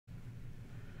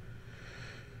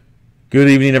Good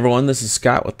evening, everyone. This is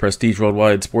Scott with Prestige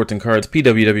Worldwide Sports and Cards,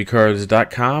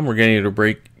 pwwcards.com. We're getting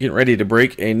ready to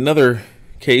break another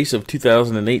case of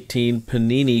 2018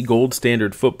 Panini Gold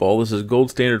Standard Football. This is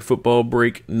Gold Standard Football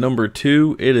break number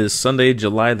 2. It is Sunday,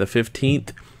 July the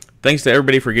 15th. Thanks to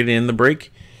everybody for getting in the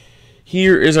break.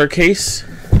 Here is our case,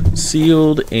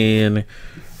 sealed and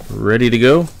ready to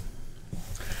go.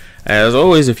 As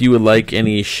always, if you would like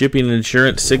any shipping and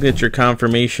insurance, signature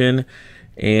confirmation,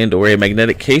 and or a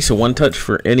magnetic case, a one-touch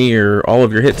for any or all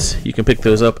of your hits, you can pick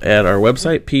those up at our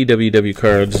website,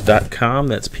 pwwcards.com.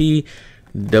 That's pwwcards.com.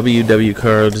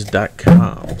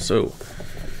 So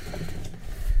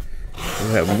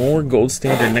we'll have more Gold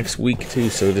Standard next week too,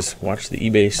 so just watch the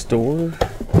eBay store.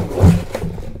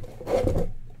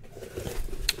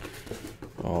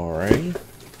 Alrighty.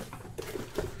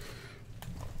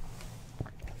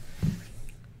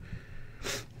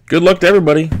 Good luck to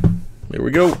everybody. Here we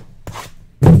go.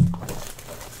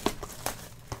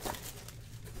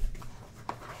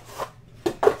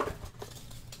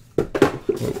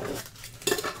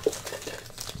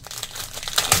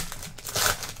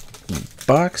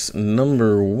 Box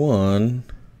number 1.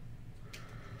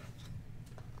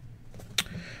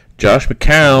 Josh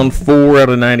McCown, 4 out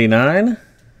of 99.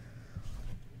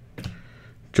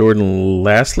 Jordan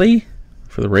Lastly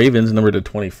for the Ravens, number to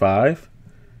 25.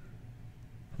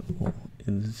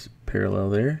 Is parallel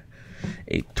there.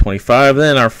 825.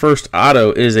 Then our first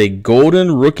auto is a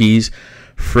Golden Rookies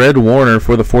Fred Warner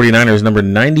for the 49ers, number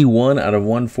 91 out of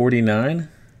 149.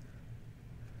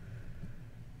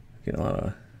 Getting a lot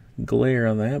of glare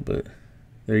on that, but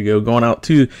there you go. Going out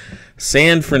to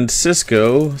San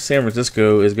Francisco. San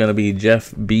Francisco is going to be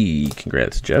Jeff B.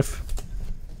 Congrats, Jeff.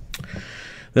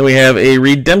 Then we have a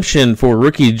redemption for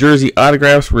rookie jersey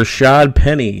autographs, Rashad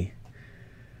Penny.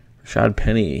 Rashad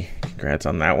Penny. Congrats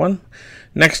on that one.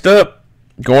 Next up,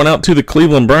 going out to the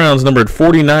Cleveland Browns, numbered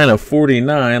 49 of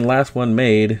 49. Last one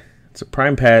made. It's a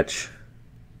prime patch.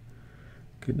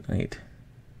 Good night.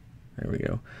 There we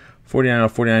go. 49 out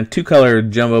of 49. Two-color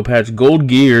jumbo patch. Gold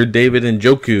gear, David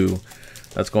Njoku.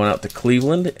 That's going out to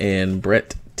Cleveland and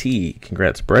Brett T.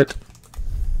 Congrats, Brett.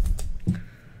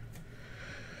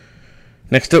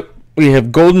 Next up, we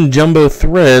have Golden Jumbo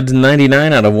Threads,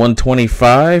 99 out of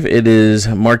 125. It is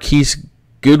Marquise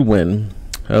Goodwin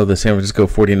of the San Francisco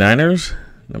 49ers.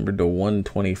 Numbered to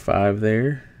 125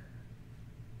 there.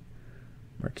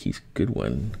 Marquise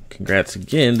Goodwin. Congrats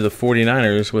again to the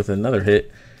 49ers with another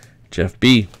hit, Jeff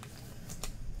B.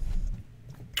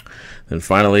 And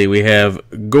finally, we have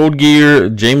Gold Gear,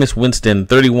 Jameis Winston,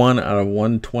 31 out of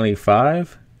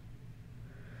 125.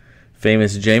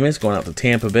 Famous Jameis going out to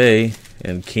Tampa Bay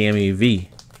and Cammy V.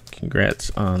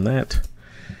 Congrats on that.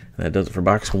 And that does it for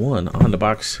box 1. On to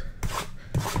box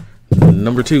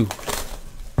number 2.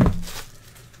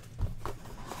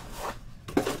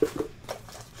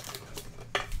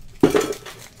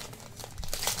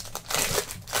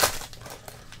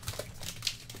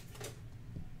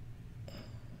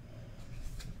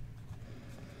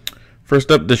 First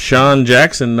up, Deshaun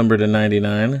Jackson, number to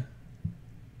 99.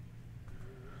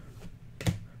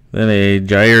 Then a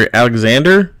Jair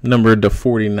Alexander, numbered to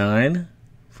 49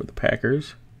 for the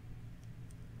Packers.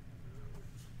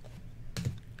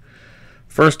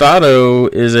 First auto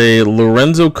is a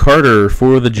Lorenzo Carter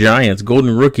for the Giants.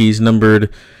 Golden Rookies,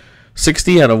 numbered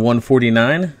 60 out of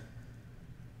 149.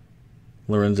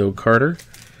 Lorenzo Carter.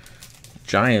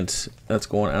 Giants, that's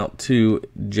going out to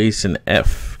Jason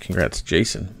F. Congrats,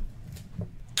 Jason.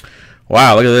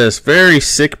 Wow, look at this. Very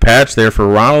sick patch there for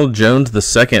Ronald Jones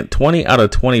II. 20 out of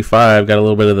 25. Got a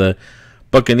little bit of the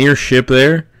Buccaneer ship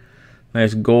there.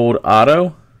 Nice gold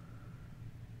auto.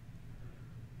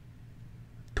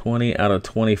 20 out of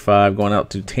 25 going out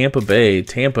to Tampa Bay.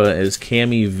 Tampa is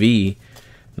Cammy V.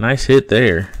 Nice hit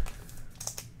there.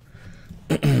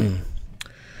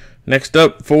 Next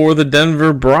up for the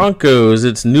Denver Broncos,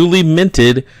 it's newly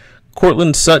minted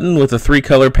Cortland Sutton with a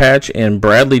 3-color patch and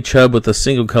Bradley Chubb with a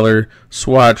single-color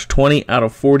swatch. 20 out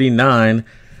of 49.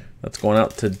 That's going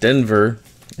out to Denver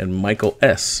and Michael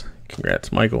S.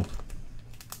 Congrats, Michael.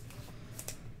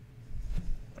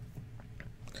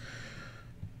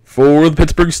 For the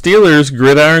Pittsburgh Steelers,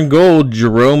 Gridiron Gold,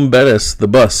 Jerome Bettis, the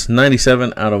bus.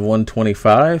 97 out of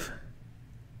 125.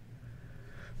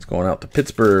 It's going out to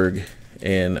Pittsburgh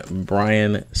and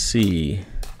Brian C.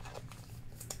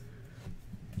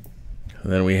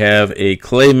 And then we have a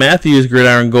Clay Matthews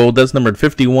Gridiron Gold. That's numbered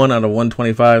 51 out of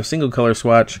 125. Single color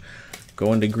swatch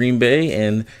going to Green Bay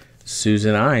and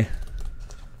Susan I.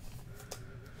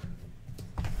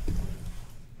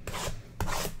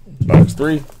 Box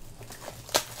 3.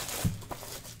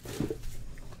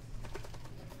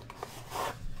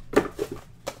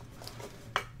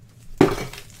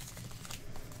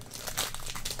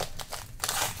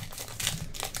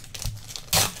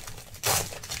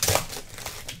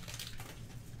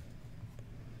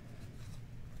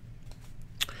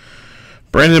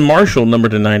 Brandon Marshall, number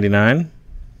to 99.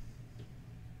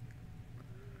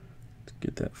 Let's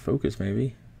get that focus,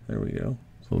 maybe. There we go.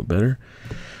 It's a little better.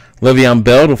 Le'Veon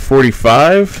Bell to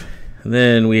 45. And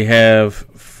then we have,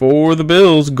 for the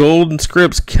Bills, Golden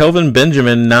Scripts, Kelvin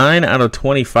Benjamin, 9 out of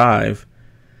 25.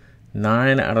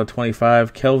 9 out of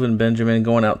 25. Kelvin Benjamin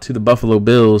going out to the Buffalo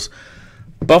Bills.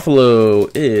 Buffalo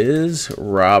is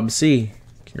Rob C.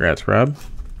 Congrats, Rob.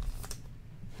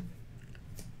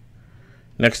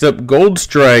 Next up, Gold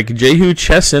Strike, Jehu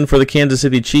Chesson for the Kansas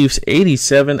City Chiefs,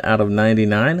 87 out of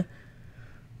 99.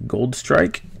 Gold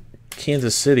Strike,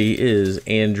 Kansas City is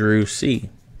Andrew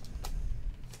C.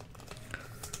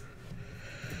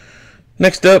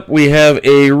 Next up, we have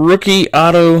a rookie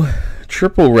auto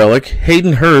triple relic,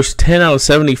 Hayden Hurst, 10 out of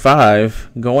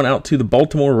 75, going out to the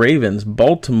Baltimore Ravens.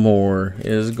 Baltimore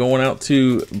is going out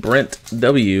to Brent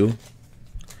W.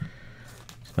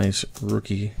 Nice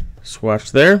rookie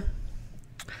swatch there.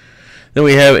 Then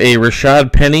we have a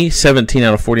Rashad Penny, 17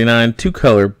 out of 49,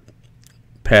 two-color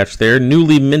patch there,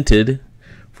 newly minted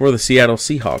for the Seattle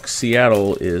Seahawks.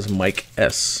 Seattle is Mike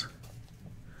S.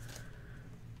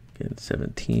 Again,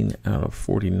 17 out of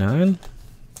 49.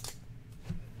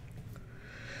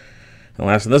 And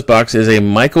last in this box is a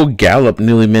Michael Gallup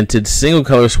newly minted single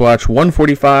color swatch,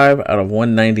 145 out of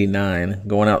 199,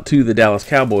 going out to the Dallas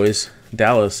Cowboys.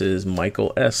 Dallas is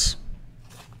Michael S.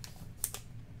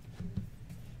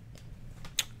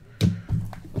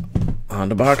 On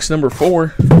to box number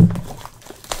 4.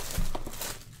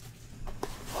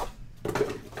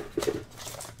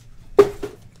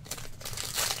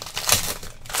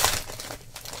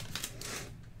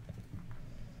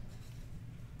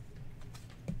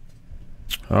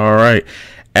 All right.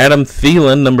 Adam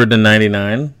Thielen, numbered to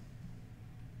 99.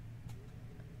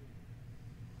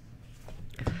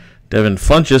 Devin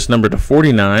Funchess, numbered to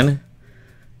 49.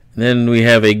 And then we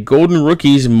have a Golden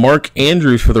Rookies, Mark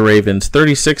Andrews for the Ravens,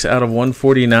 36 out of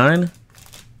 149.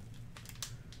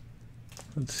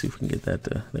 Let's see if we can get that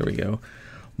to, there we go.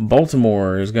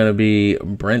 Baltimore is going to be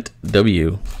Brent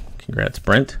W. Congrats,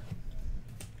 Brent.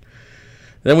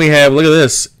 Then we have, look at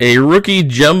this, a rookie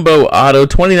jumbo auto,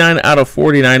 29 out of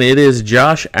 49. It is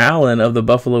Josh Allen of the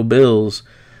Buffalo Bills,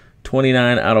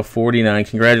 29 out of 49.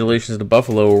 Congratulations to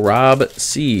Buffalo, Rob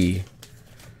C.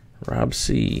 Rob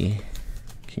C.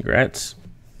 Congrats.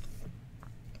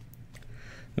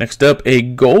 Next up, a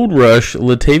Gold Rush,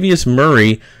 Latavius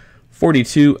Murray,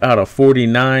 42 out of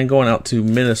 49, going out to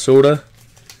Minnesota.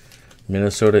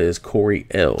 Minnesota is Corey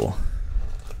L.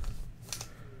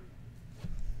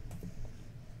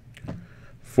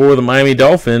 For the Miami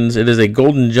Dolphins, it is a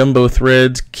Golden Jumbo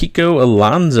Threads, Kiko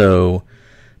Alonso,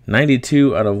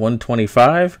 92 out of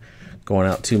 125, going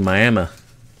out to Miami.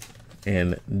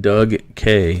 And Doug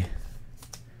K.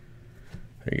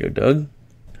 There you go, Doug.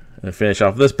 And finish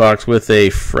off this box with a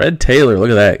Fred Taylor.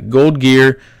 Look at that. Gold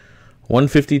Gear,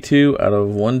 152 out of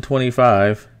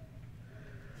 125.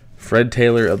 Fred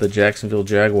Taylor of the Jacksonville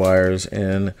Jaguars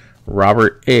and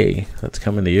Robert A. That's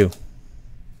coming to you.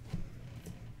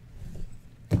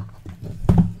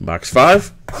 Box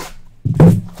 5.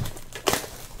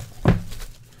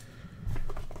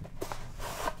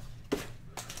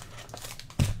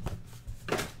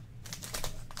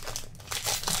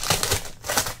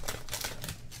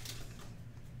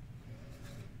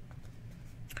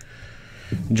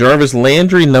 Jarvis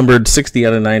Landry, numbered 60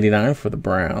 out of 99 for the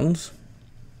Browns.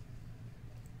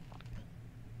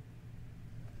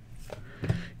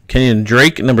 Kenyon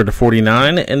Drake, numbered to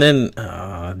 49. And then,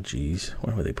 geez,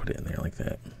 why would they put it in there like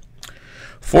that?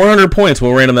 400 points.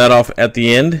 We'll random that off at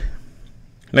the end.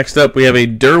 Next up, we have a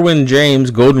Derwin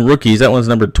James Golden Rookies. That one's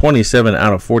numbered 27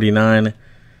 out of 49.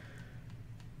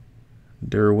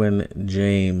 Derwin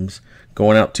James.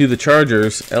 Going out to the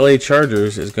Chargers. LA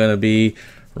Chargers is going to be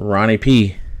Ronnie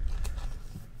P.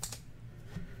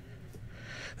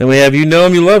 Then we have You Know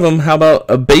Him, You Love Him. How about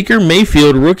a Baker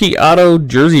Mayfield rookie auto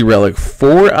jersey relic,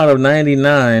 4 out of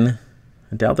 99.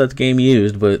 I doubt that's game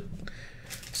used, but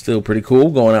still pretty cool.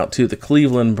 Going out to the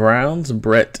Cleveland Browns,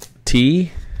 Brett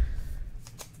T.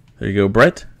 There you go,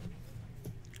 Brett.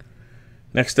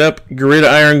 Next up,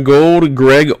 Gridiron Gold,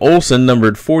 Greg Olsen,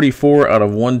 numbered 44 out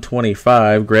of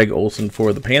 125. Greg Olsen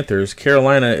for the Panthers.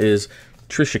 Carolina is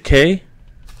Trisha K.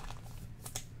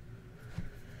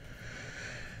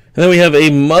 And then we have a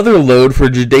mother load for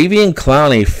Jadeveon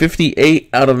Clowney, 58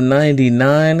 out of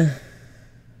 99.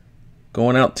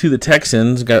 Going out to the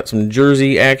Texans. Got some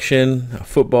jersey action,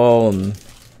 football, and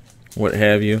what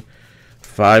have you.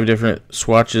 5 different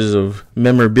swatches of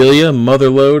memorabilia. Mother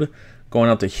load going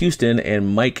out to Houston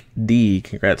and Mike D.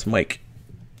 Congrats, Mike.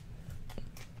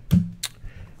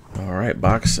 All right,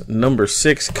 box number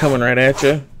 6 coming right at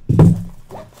you.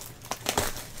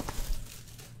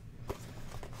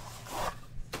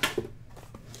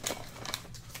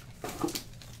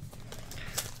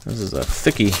 is a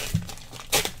thickie.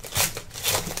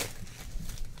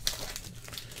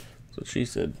 That's what she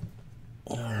said.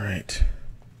 All right.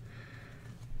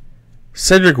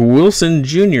 Cedric Wilson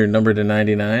Jr., numbered to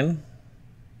 99.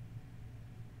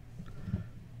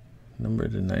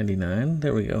 Numbered to 99.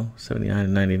 There we go. 79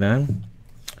 and 99.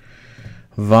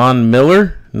 Von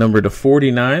Miller, numbered to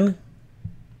 49.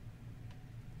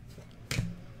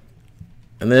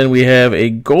 And then we have a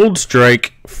gold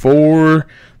strike for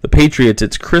the Patriots.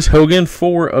 It's Chris Hogan,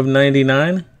 4 of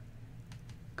 99.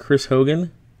 Chris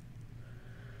Hogan.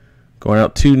 Going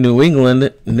out to New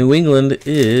England. New England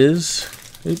is...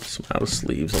 Oops, I'm out of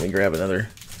sleeves. Let me grab another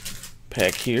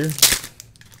pack here.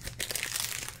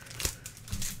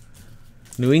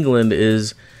 New England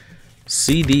is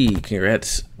CD.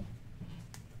 Congrats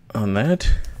on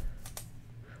that.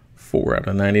 4 out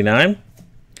of 99.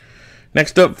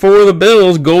 Next up for the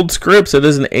Bills, gold scripts. It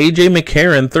is an A.J.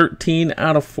 McCarron, 13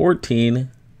 out of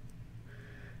 14.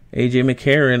 A.J.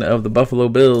 McCarron of the Buffalo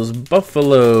Bills.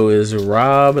 Buffalo is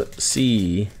Rob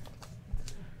C.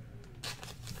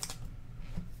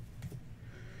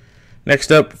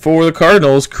 Next up for the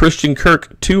Cardinals, Christian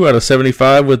Kirk, 2 out of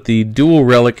 75 with the dual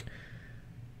relic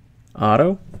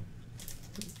auto.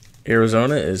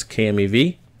 Arizona is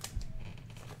KMEV.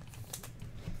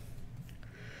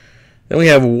 Then we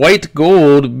have white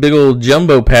gold, big old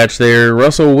jumbo patch there.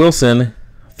 Russell Wilson,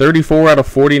 34 out of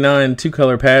 49,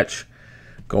 2-color patch.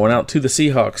 Going out to the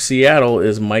Seahawks. Seattle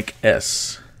is Mike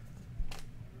S.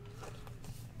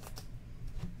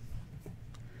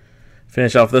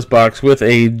 Finish off this box with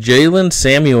a Jalen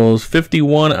Samuels,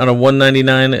 51 out of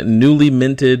 199, newly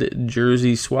minted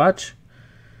jersey swatch.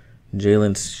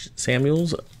 Jalen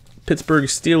Samuels. Pittsburgh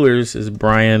Steelers is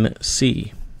Brian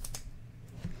C.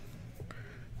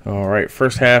 All right,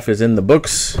 first half is in the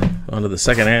books. On to the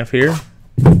second half here.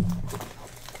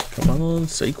 Come on,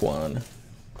 Saquon.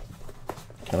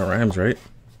 Kind of rhymes, right?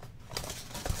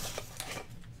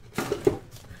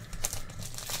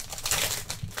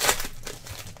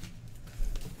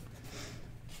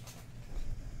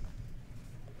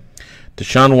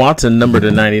 Deshaun Watson, numbered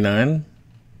to 99.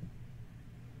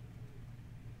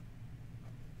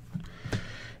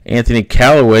 Anthony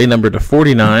Callaway, numbered to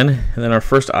 49. And then our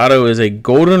first auto is a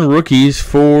Golden Rookies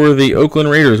for the Oakland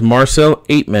Raiders. Marcel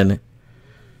Aitman.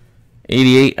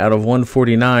 88 out of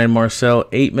 149. Marcel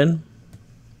Aitman.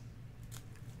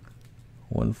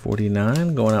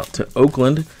 149 going out to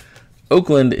Oakland.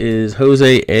 Oakland is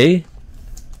Jose A.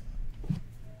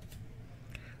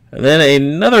 And then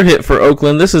another hit for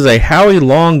Oakland. This is a Howie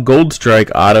Long Gold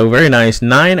Strike auto. Very nice.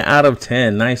 9 out of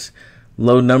 10. Nice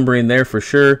low numbering there for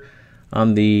sure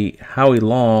on the Howie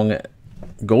Long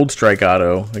Gold Strike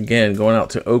auto. Again, going out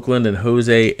to Oakland and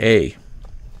Jose A.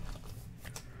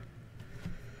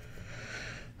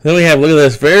 Then we have, look at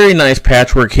this, very nice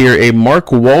patchwork here. A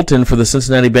Mark Walton for the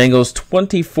Cincinnati Bengals.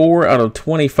 24 out of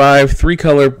 25.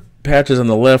 3-color patches on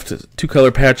the left,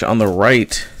 2-color patch on the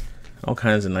right. All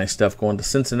kinds of nice stuff going to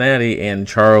Cincinnati and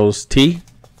Charles T.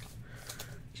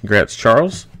 Congrats,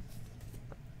 Charles.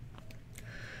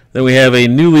 Then we have a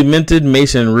newly minted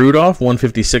Mason Rudolph,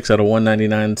 156 out of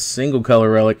 199,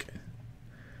 single-color relic.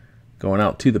 Going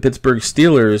out to the Pittsburgh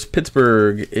Steelers.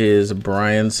 Pittsburgh is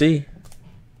Brian C.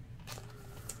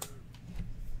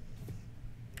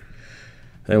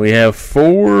 Then we have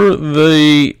for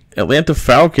the Atlanta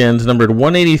Falcons, numbered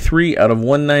 183 out of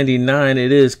 199.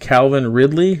 It is Calvin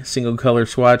Ridley, single color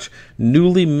swatch,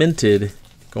 newly minted,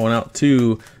 going out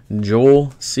to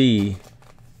Joel C.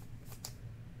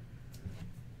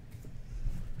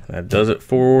 That does it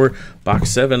for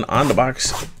box 7. On to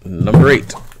box number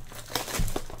 8.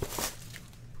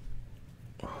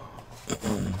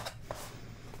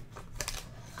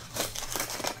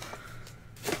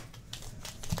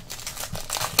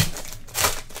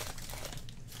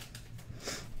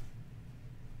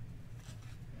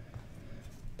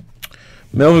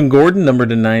 Melvin Gordon, numbered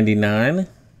to 99.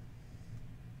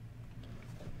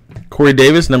 Corey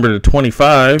Davis, numbered to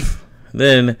 25.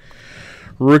 Then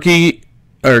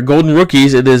Golden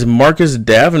Rookies, it is Marcus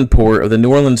Davenport of the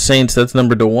New Orleans Saints. That's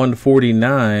numbered to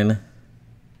 149.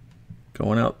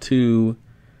 Going out to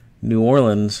New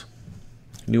Orleans.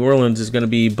 New Orleans is going to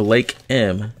be Blake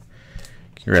M.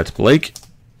 Congrats, Blake.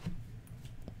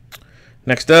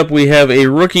 Next up, we have a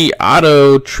rookie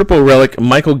auto triple relic,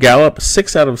 Michael Gallup,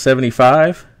 6 out of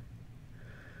 75.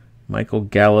 Michael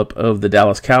Gallup of the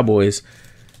Dallas Cowboys.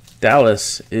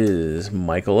 Dallas is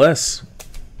Michael S.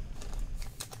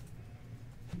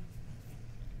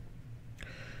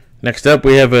 Next up,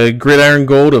 we have a gridiron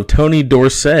gold of Tony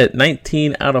Dorsett,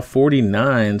 19 out of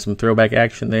 49. Some throwback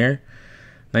action there.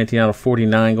 19 out of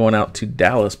 49 going out to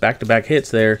Dallas. Back-to-back hits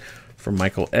there for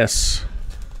Michael S.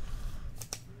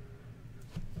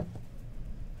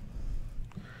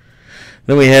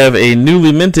 Then we have a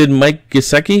newly minted Mike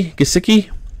Gesicki,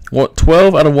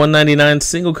 12 out of 199,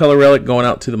 single color relic going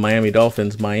out to the Miami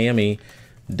Dolphins. Miami,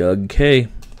 Doug K.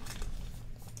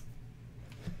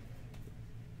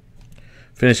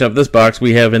 Finish up this box,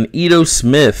 we have an Ito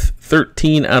Smith,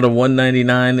 13 out of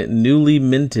 199, newly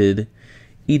minted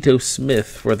Ito Smith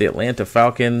for the Atlanta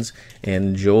Falcons,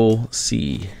 and Joel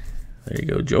C. There you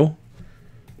go, Joel.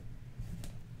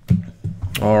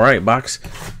 All right, box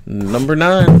number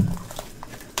 9.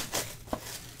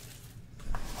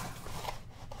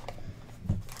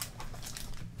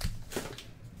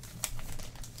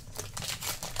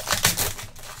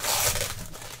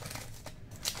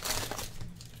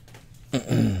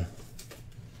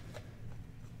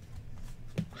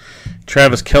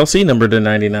 Travis Kelce, number to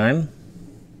 99.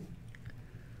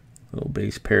 Little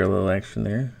base parallel action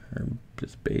there, or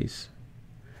just base.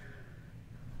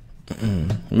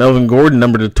 Melvin Gordon,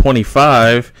 number to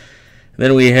 25.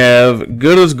 Then we have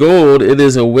good as gold. It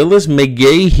is a Willis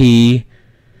McGahee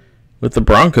with the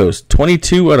Broncos.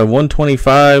 22 out of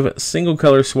 125, single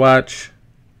color swatch.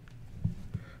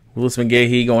 Willis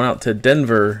McGahee going out to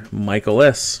Denver, Michael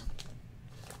S.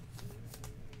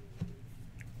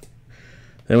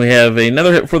 Then we have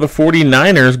another hit for the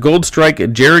 49ers. Gold Strike,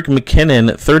 Jerick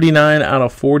McKinnon, 39 out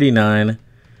of 49.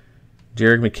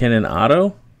 Jerick McKinnon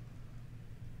auto.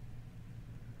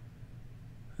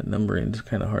 The numbering is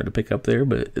kind of hard to pick up there,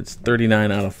 but it's 39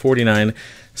 out of 49.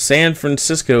 San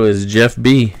Francisco is Jeff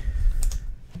B.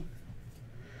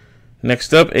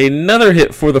 Next up, another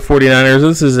hit for the 49ers.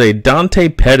 This is a Dante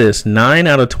Pettis, 9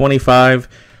 out of 25.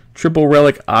 Triple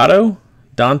relic auto.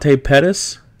 Dante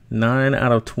Pettis. 9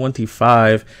 out of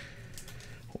 25.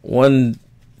 1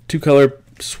 2-color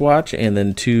swatch and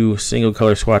then 2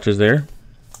 single-color swatches there.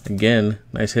 Again,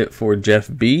 nice hit for Jeff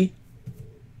B.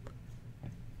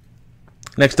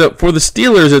 Next up, for the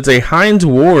Steelers, it's a Hines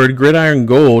Ward Gridiron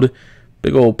Gold.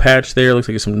 Big old patch there. Looks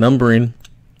like some numbering.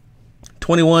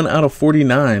 21 out of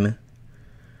 49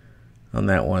 on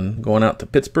that one. Going out to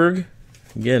Pittsburgh.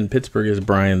 Again, Pittsburgh is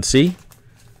Brian C.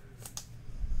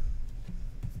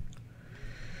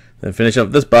 Then finish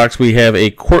up this box, we have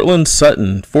a Courtland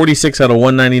Sutton, 46 out of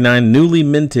 199, newly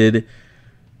minted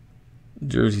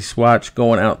jersey swatch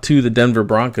going out to the Denver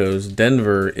Broncos.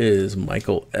 Denver is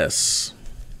Michael S.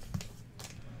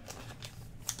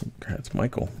 That's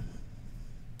Michael.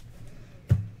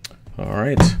 All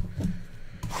right.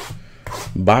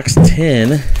 Box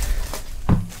 10.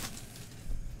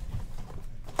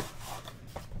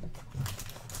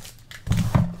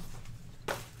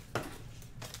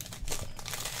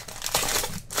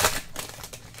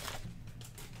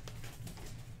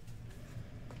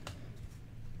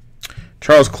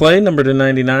 Charles Clay, number to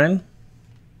 99.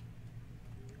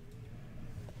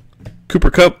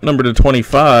 Cooper Kupp, number to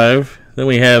 25. Then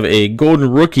we have a Golden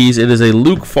Rookies. It is a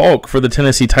Luke Falk for the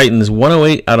Tennessee Titans,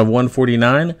 108 out of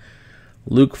 149.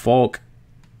 Luke Falk.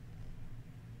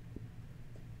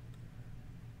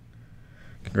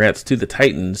 Congrats to the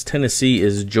Titans. Tennessee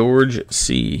is George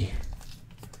C.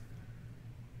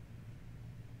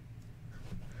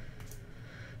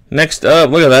 Next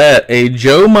up, look at that. A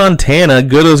Joe Montana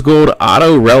good as gold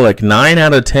auto relic. 9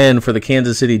 out of 10 for the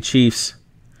Kansas City Chiefs.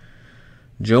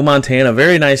 Joe Montana,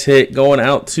 very nice hit going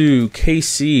out to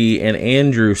KC and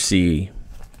Andrew C.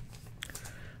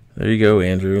 There you go,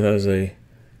 Andrew. That was a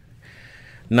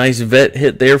nice vet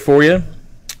hit there for you.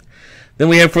 Then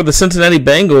we have for the Cincinnati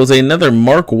Bengals another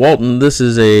Mark Walton. This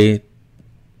is a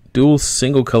dual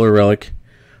single color relic.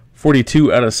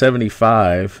 42 out of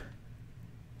 75.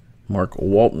 Mark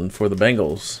Walton for the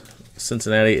Bengals.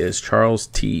 Cincinnati is Charles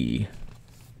T.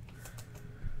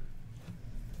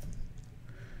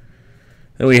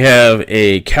 Then we have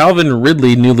a Calvin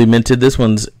Ridley newly minted. This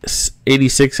one's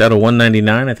 86 out of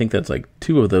 199. I think that's like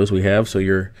 2 of those we have. So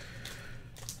you're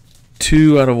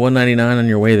 2 out of 199 on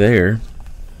your way there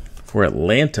for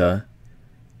Atlanta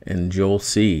and Joel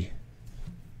C.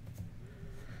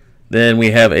 Then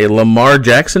we have a Lamar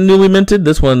Jackson newly minted.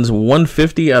 This one's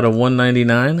 150 out of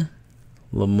 199.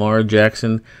 Lamar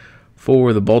Jackson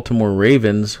for the Baltimore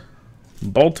Ravens.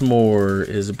 Baltimore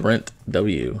is Brent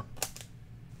W.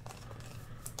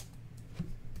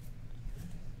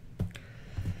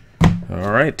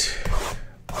 All right.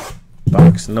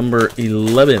 Box number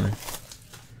 11.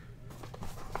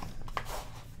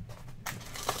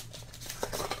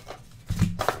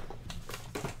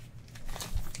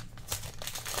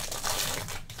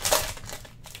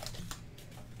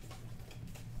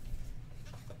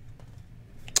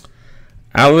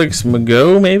 Alex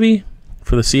Mago, maybe,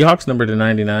 for the Seahawks, number to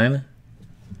 99.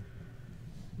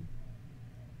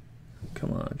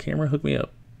 Camera, hook me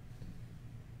up.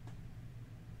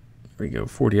 There we go,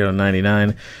 40 out of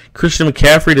 99. Christian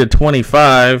McCaffrey to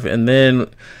 25. And then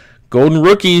Golden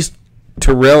Rookies,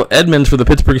 Terrell Edmonds for the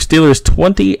Pittsburgh Steelers,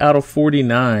 20 out of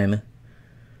 49.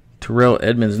 Terrell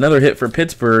Edmonds, another hit for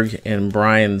Pittsburgh, and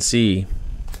Brian C.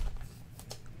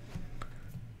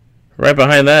 Right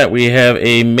behind that, we have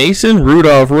a Mason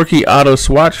Rudolph rookie auto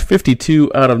swatch,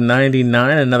 52 out of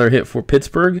 99. Another hit for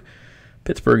Pittsburgh.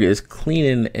 Pittsburgh is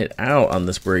cleaning it out on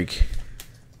this break.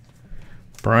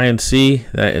 Brian C.,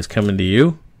 that is coming to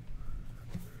you.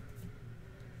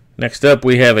 Next up,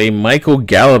 we have a Michael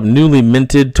Gallup, newly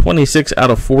minted, 26 out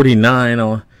of 49.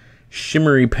 A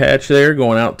shimmery patch there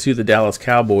going out to the Dallas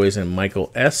Cowboys and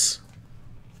Michael S.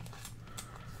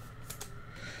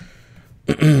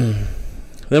 Then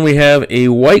we have a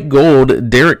white gold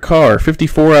Derek Carr,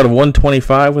 54 out of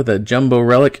 125 with a jumbo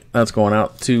relic. That's going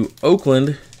out to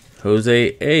Oakland,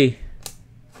 Jose A.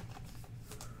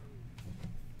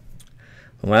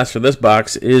 The last for this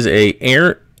box is a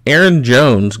Aaron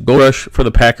Jones Gold Rush for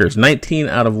the Packers, 19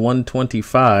 out of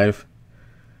 125.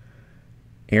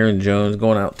 Aaron Jones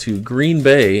going out to Green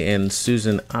Bay and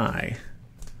Susan I.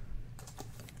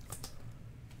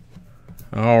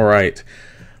 All right.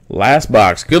 Last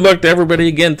box. Good luck to everybody.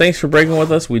 Again, thanks for breaking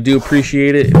with us. We do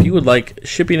appreciate it. If you would like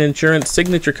shipping insurance,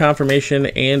 signature confirmation,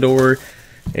 and or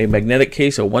a magnetic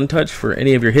case, a one-touch for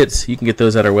any of your hits, you can get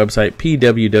those at our website,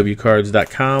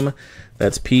 pwwcards.com.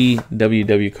 That's pwwcards.com.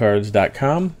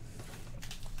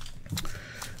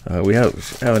 We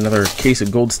have another case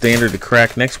of Gold Standard to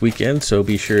crack next weekend, so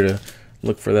be sure to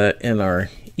look for that in our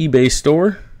eBay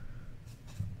store.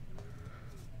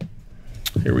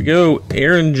 Here we go.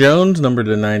 Aaron Jones, numbered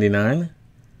to 99.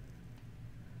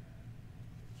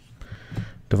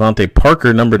 Devontae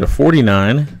Parker, numbered to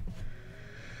 49.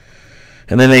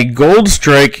 And then a gold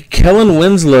strike, Kellen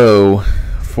Winslow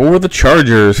for the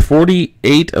Chargers,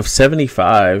 48 of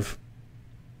 75.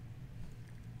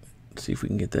 Let's see if we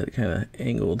can get that kind of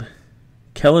angled.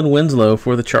 Kellen Winslow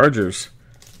for the Chargers.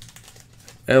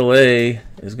 LA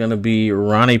is going to be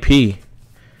Ronnie P.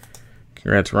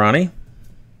 Congrats, Ronnie.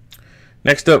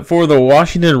 Next up for the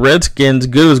Washington Redskins,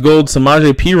 good as gold,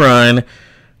 Samaje Perine,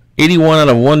 81 out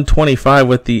of 125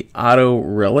 with the auto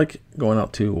relic going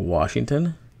out to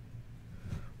Washington.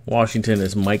 Washington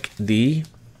is Mike D.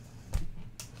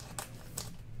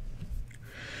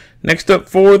 Next up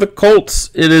for the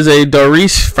Colts, it is a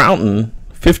Daurice Fountain,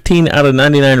 15 out of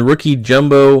 99 rookie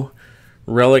jumbo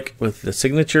relic with the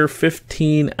signature,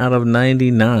 15 out of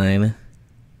 99.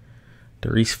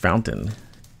 Daurice Fountain.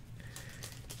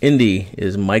 Indy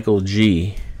is Michael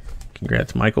G.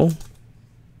 Congrats, Michael.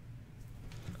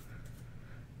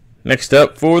 Next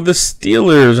up for the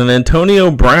Steelers, an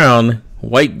Antonio Brown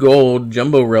white gold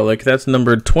jumbo relic. That's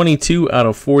numbered 22 out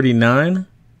of 49.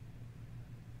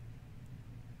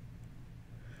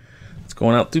 It's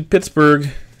going out to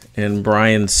Pittsburgh and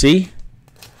Brian C.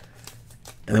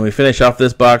 And then we finish off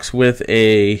this box with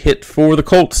a hit for the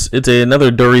Colts. It's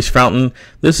another Daurice Fountain.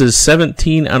 This is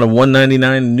 17 out of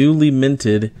 199, newly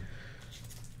minted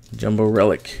jumbo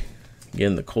relic.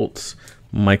 Again, the Colts,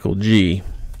 Michael G.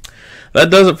 That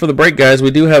does it for the break, guys.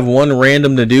 We do have one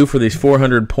random to do for these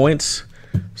 400 points.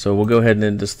 So we'll go ahead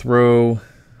and just throw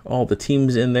all the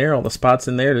teams in there, all the spots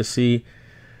in there to see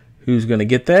who's going to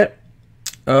get that.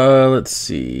 Let's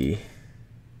see.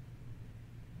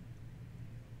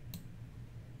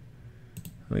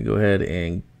 Let me go ahead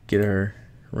and get our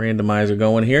randomizer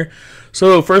going here.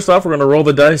 So first off, we're going to roll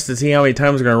the dice to see how many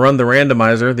times we're going to run the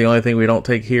randomizer. The only thing we don't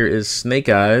take here is snake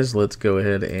eyes. Let's go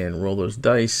ahead and roll those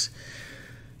dice.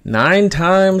 9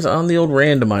 times on the old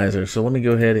randomizer. So let me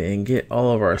go ahead and get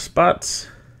all of our spots.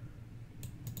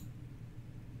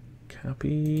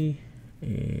 Copy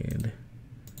and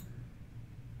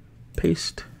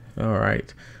paste. All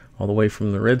right. All the way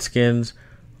from the Redskins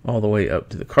all the way up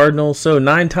to the Cardinals. So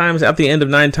 9 times, at the end of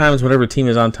 9 times, whatever team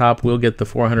is on top will get the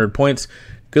 400 points.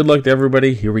 Good luck to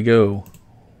everybody. Here we go.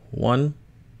 1,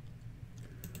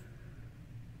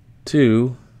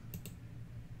 2,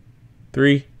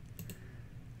 3,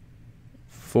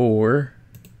 4,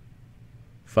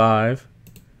 5,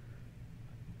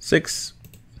 6,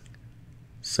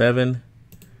 7,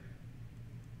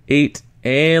 8,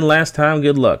 and last time,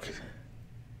 good luck.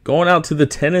 Going out to the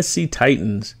Tennessee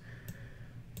Titans.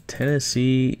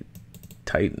 Tennessee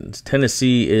Titans.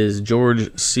 Tennessee is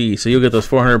George C. So you'll get those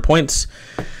 400 points.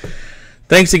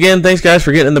 Thanks again. Thanks, guys,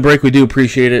 for getting in the break. We do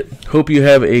appreciate it. Hope you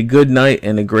have a good night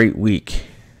and a great week.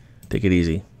 Take it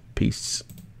easy. Peace.